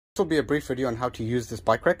This will be a brief video on how to use this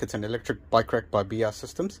bike rack. It's an electric bike rack by BR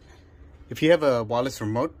Systems. If you have a wireless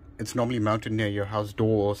remote, it's normally mounted near your house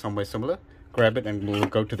door or somewhere similar. Grab it and we'll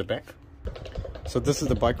go to the back. So this is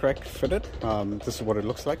the bike rack fitted. This is what it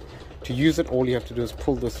looks like. To use it, all you have to do is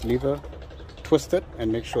pull this lever, twist it,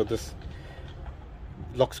 and make sure this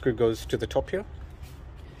lock screw goes to the top here.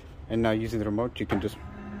 And now using the remote, you can just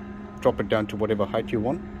drop it down to whatever height you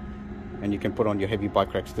want, and you can put on your heavy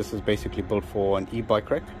bike racks. This is basically built for an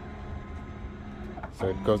e-bike rack. So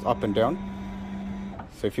it goes up and down.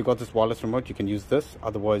 So if you've got this wireless remote, you can use this.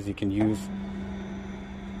 Otherwise, you can use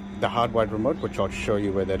the hardwired remote, which I'll show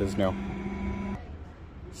you where that is now.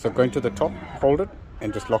 So going to the top, hold it,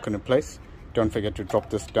 and just lock it in place. Don't forget to drop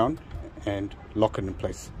this down and lock it in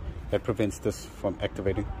place. That prevents this from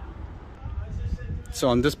activating. So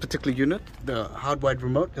on this particular unit, the hardwired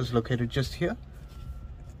remote is located just here.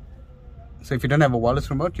 So if you don't have a wireless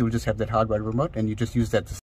remote, you'll just have that hardwired remote, and you just use that